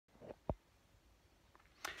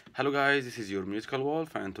Hello guys, this is your musical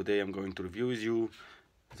wolf, and today I'm going to review with you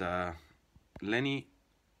the Laney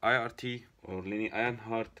IRT or Laney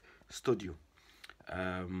IRT Studio.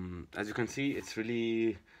 As you can see, it's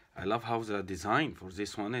really, I love how the design for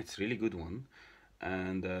this one, it's really good one,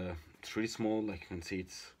 and it's really small. Like you can see,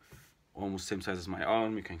 it's almost same size as my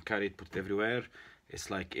arm. You can carry it, put it everywhere.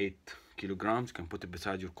 It's like 8 kilograms. You can put it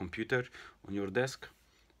beside your computer on your desk,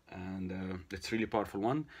 and it's really powerful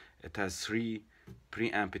one. It has 3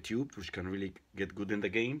 preamp tubes, which can really get good in the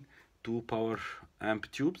game, 2 power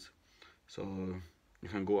amp tubes, so you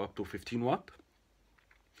can go up to 15 watt,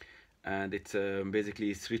 and it's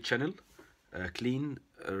basically 3 channel, clean,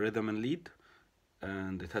 rhythm and lead,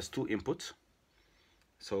 and it has 2 inputs.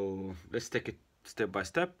 So let's take it step by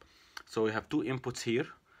step. So we have 2 inputs here,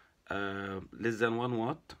 less than 1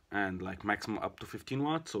 watt and like maximum up to 15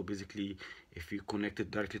 watts. So basically, if you connect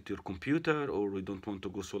it directly to your computer, or we don't want to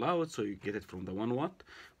go so loud, so you get it from the 1 watt,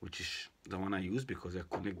 which is the one I use because I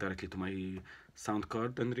connect directly to my sound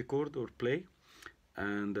card and record or play.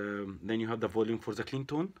 And then you have the volume for the clean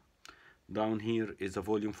tone. Down here is the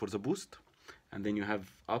volume for the boost, and then you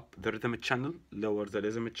have up the rhythmic channel, lower the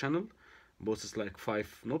rhythmic channel. Both is like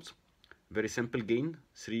 5 knobs. Very simple gain,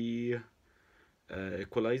 3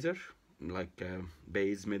 equalizer, like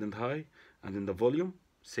bass, mid and high, and then the volume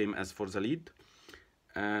same as for the lead,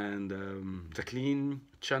 and the clean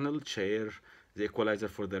channel share the equalizer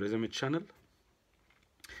for the rhythmic channel.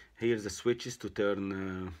 Here's the switches to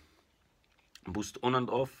turn boost on and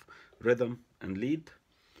off, rhythm and lead,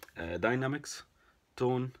 dynamics,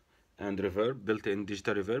 tone, and reverb, built-in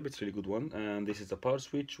digital reverb. It's really good one. And this is the power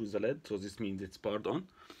switch with the LED, so this means it's powered on.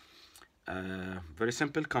 Very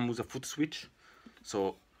simple, come with a foot switch.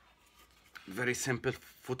 So very simple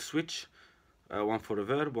foot switch, one for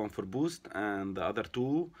reverb, one for boost, and the other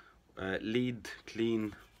 2 lead,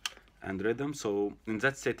 clean, and rhythm. So in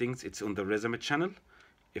that settings, it's on the rhythm channel.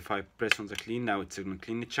 If I press on the clean, now it's on the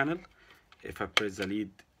clean channel. If I press the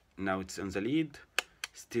lead, now it's on the lead.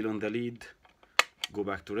 Still on the lead, go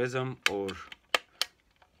back to rhythm, or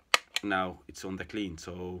now it's on the clean.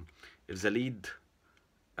 So if the lead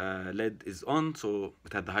LED is on, so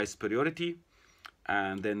it had the highest priority,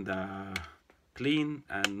 and then the clean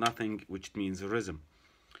and nothing, which means rhythm.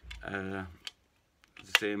 The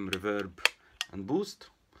same reverb and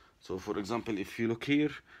boost. So for example, if you look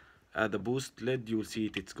here at the boost LED, you will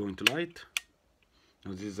see it's going to light.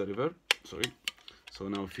 Now this is the reverb, sorry. So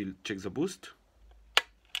now if you check the boost,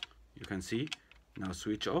 you can see now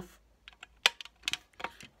switch off.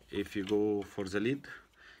 If you go for the lead,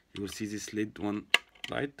 you will see this lead one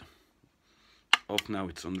light off. Now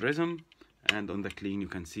it's on rhythm, and on the clean you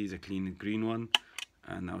can see the clean green one,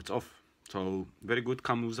 and now it's off. So very good,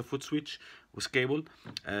 come with the foot switch with cable.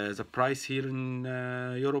 The price here in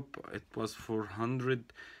Europe, it was for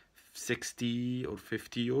 160 or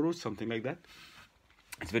 50 euros, something like that.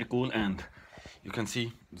 It's very cool, and you can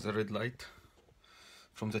see the red light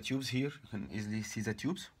from the tubes here. You can easily see the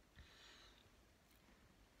tubes.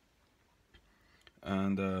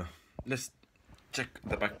 And let's check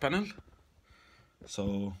the back panel.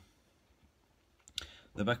 So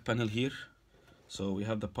the back panel here, so we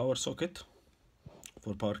have the power socket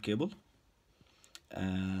for power cable,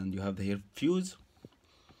 and you have the here fuse,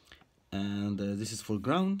 and this is for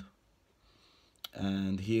ground,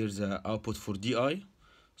 and here's the output for DI,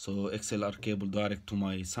 so XLR cable direct to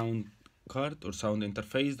my sound card or sound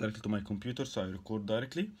interface directly to my computer, so I record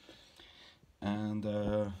directly. And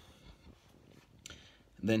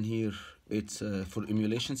then here it's for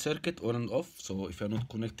emulation circuit on and off. So if you're not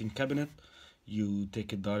connecting cabinet, you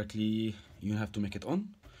take it directly, you have to make it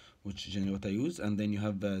on, which is generally what I use. And then you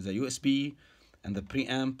have the USB and the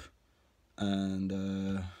preamp, and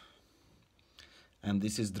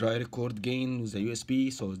this is dry record gain with the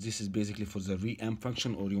USB. So this is basically for the reamp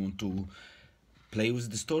function, or you want to play with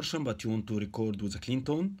distortion but you want to record with a clean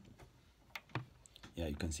tone. Yeah,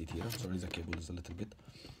 you can see it here. Sorry, the cable is a little bit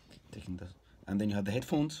taking that. And then you have the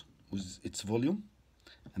headphones with its volume,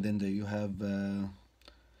 and then you have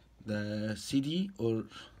the CD, or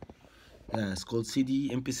it's called CD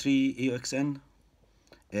MP3 AUX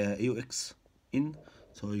in,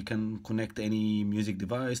 so you can connect any music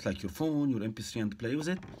device like your phone, your MP3, and play with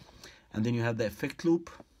it. And then you have the effect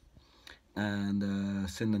loop, and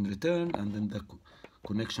send and return, and then the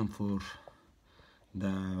connection for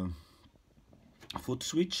the foot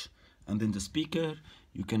switch, and then the speaker.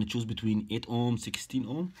 You can choose between 8 ohm, 16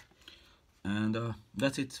 ohm, and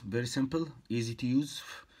that's it. Very simple, easy to use,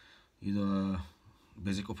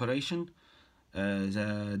 basic operation.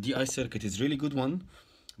 The DI circuit is really good one,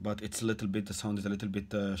 but it's a little bit, the sound is a little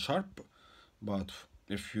bit sharp, but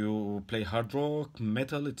if you play hard rock,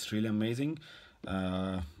 metal, it's really amazing.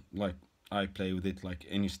 Like I play with it like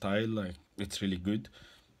any style, like it's really good.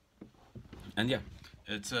 And yeah,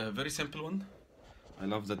 it's a very simple one. I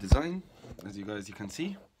love the design, as you can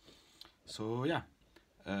see. So yeah,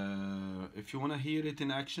 if you wanna hear it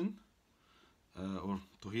in action, or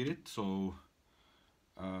to hear it, so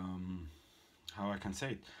how I can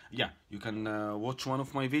say it, yeah, you can watch one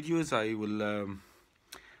of my videos. I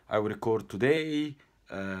will record today,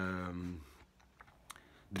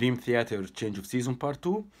 Dream Theater Change of Season Part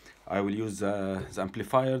 2. I will use the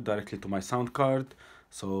amplifier directly to my sound card,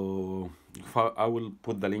 so I will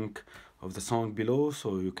put the link of the song below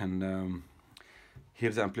so you can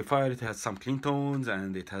hear the amplifier. It has some clean tones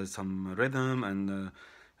and it has some rhythm and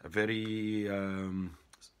a very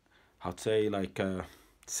how to say, like a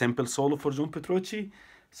simple solo for John Petrucci.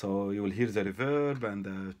 So you will hear the reverb and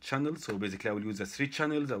the channel. So basically I will use the 3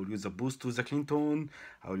 channels. I will use the boost to the clean tone.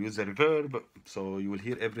 I will use the reverb. So you will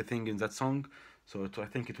hear everything in that song. So I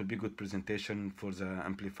think it will be good presentation for the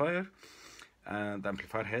amplifier and the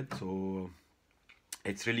amplifier head. So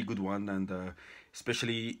it's really good one, and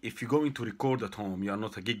especially if you're going to record at home, you are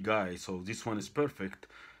not a gig guy, so this one is perfect.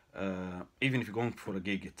 Even if you're going for a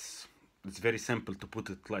gig, it's very simple to put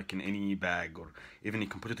it like in any bag, or even you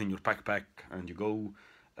can put it in your backpack and you go.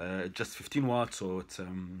 Just 15 watts, so it's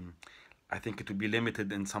I think it will be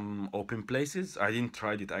limited in some open places. I didn't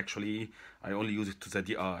try it actually. I only use it to the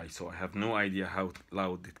DI, so I have no idea how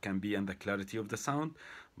loud it can be and the clarity of the sound.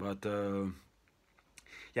 But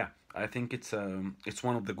yeah, I think it's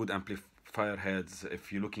one of the good amplifier heads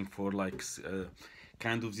if you're looking for like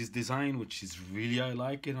kind of this design, which is really, I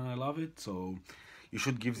like it and I love it. So you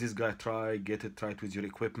should give this guy a try, try it with your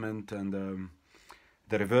equipment. And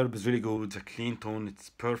the reverb is really good, the clean tone, it's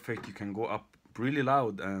perfect. You can go up really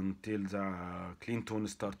loud until the clean tone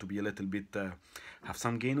start to be a little bit have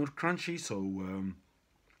some gain or crunchy. So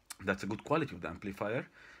that's a good quality of the amplifier.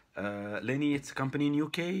 Laney, it's a company in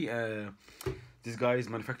UK. This guy is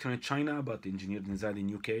manufactured in China but engineered inside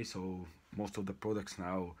in UK, so most of the products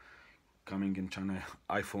now coming in China.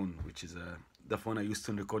 iPhone, which is the phone I used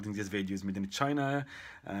to recording this video, is made in China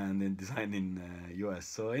and then designed in US.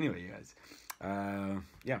 So anyway, guys,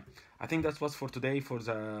 yeah, I think that was for today for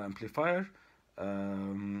the amplifier.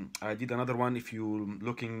 I did another one. If you're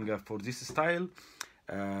looking for this style,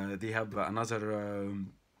 they have another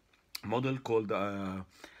model called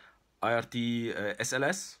IRT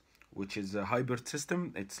SLS, which is a hybrid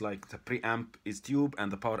system. It's like the preamp is tube and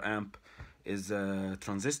the power amp is a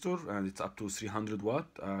transistor, and it's up to 300 watt.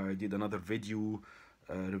 I did another video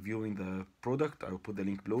reviewing the product. I will put the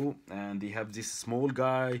link below. And they have this small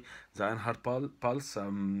guy, the Einhard Pulse.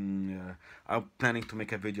 I'm planning to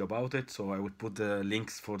make a video about it, so I will put the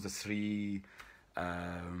links for the three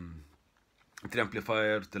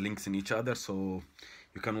amplifiers, the links in each other, so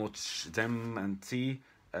you can watch them and see.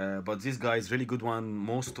 But this guy is really good one.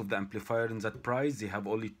 Most of the amplifier in that price, they have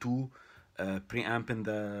only two preamp in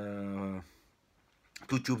the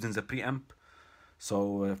two tubes in the preamp.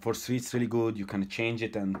 So for three, it's really good. You can change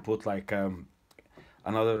it and put like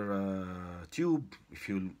another tube if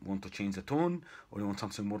you want to change the tone, or you want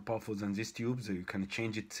something more powerful than these tubes. You can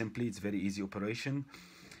change it simply. It's very easy operation,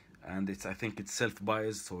 and I think it's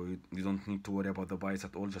self-biased, so you don't need to worry about the bias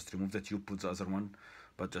at all. Just remove the tube, put the other one.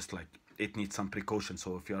 But just like it needs some precaution.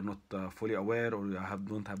 So if you are not fully aware, or you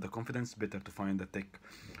don't have the confidence, better to find a tech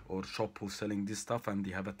or shop who's selling this stuff and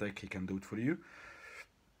they have a tech, he can do it for you.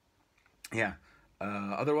 Yeah.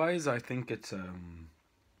 Otherwise, I think it's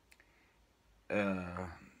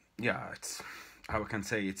yeah, it's, how I can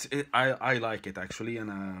say, I like it actually,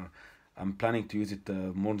 and I'm planning to use it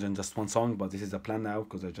more than just one song, but this is the plan now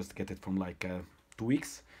because I just get it from like 2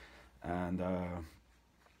 weeks, and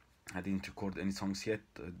I didn't record any songs yet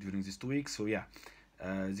during these 2 weeks. So yeah,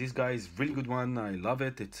 this guy is really good one. I love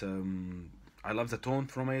it. It's I love the tone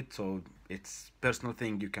from it, so it's personal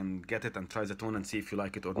thing. You can get it and try the tone and see if you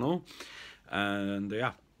like it or no. And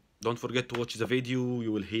yeah, don't forget to watch the video.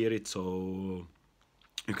 You will hear it, so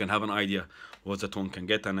you can have an idea what the tone can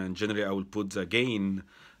get. And generally I will put the gain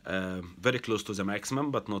very close to the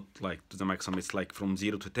maximum, but not like to the maximum. It's like from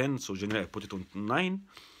 0 to 10, so generally I put it on 9.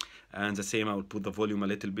 And the same, I will put the volume a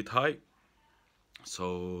little bit high.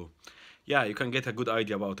 So yeah, you can get a good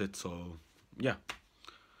idea about it. So yeah,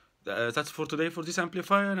 that's for today for this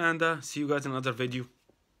amplifier, and see you guys in another video.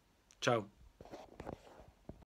 Ciao.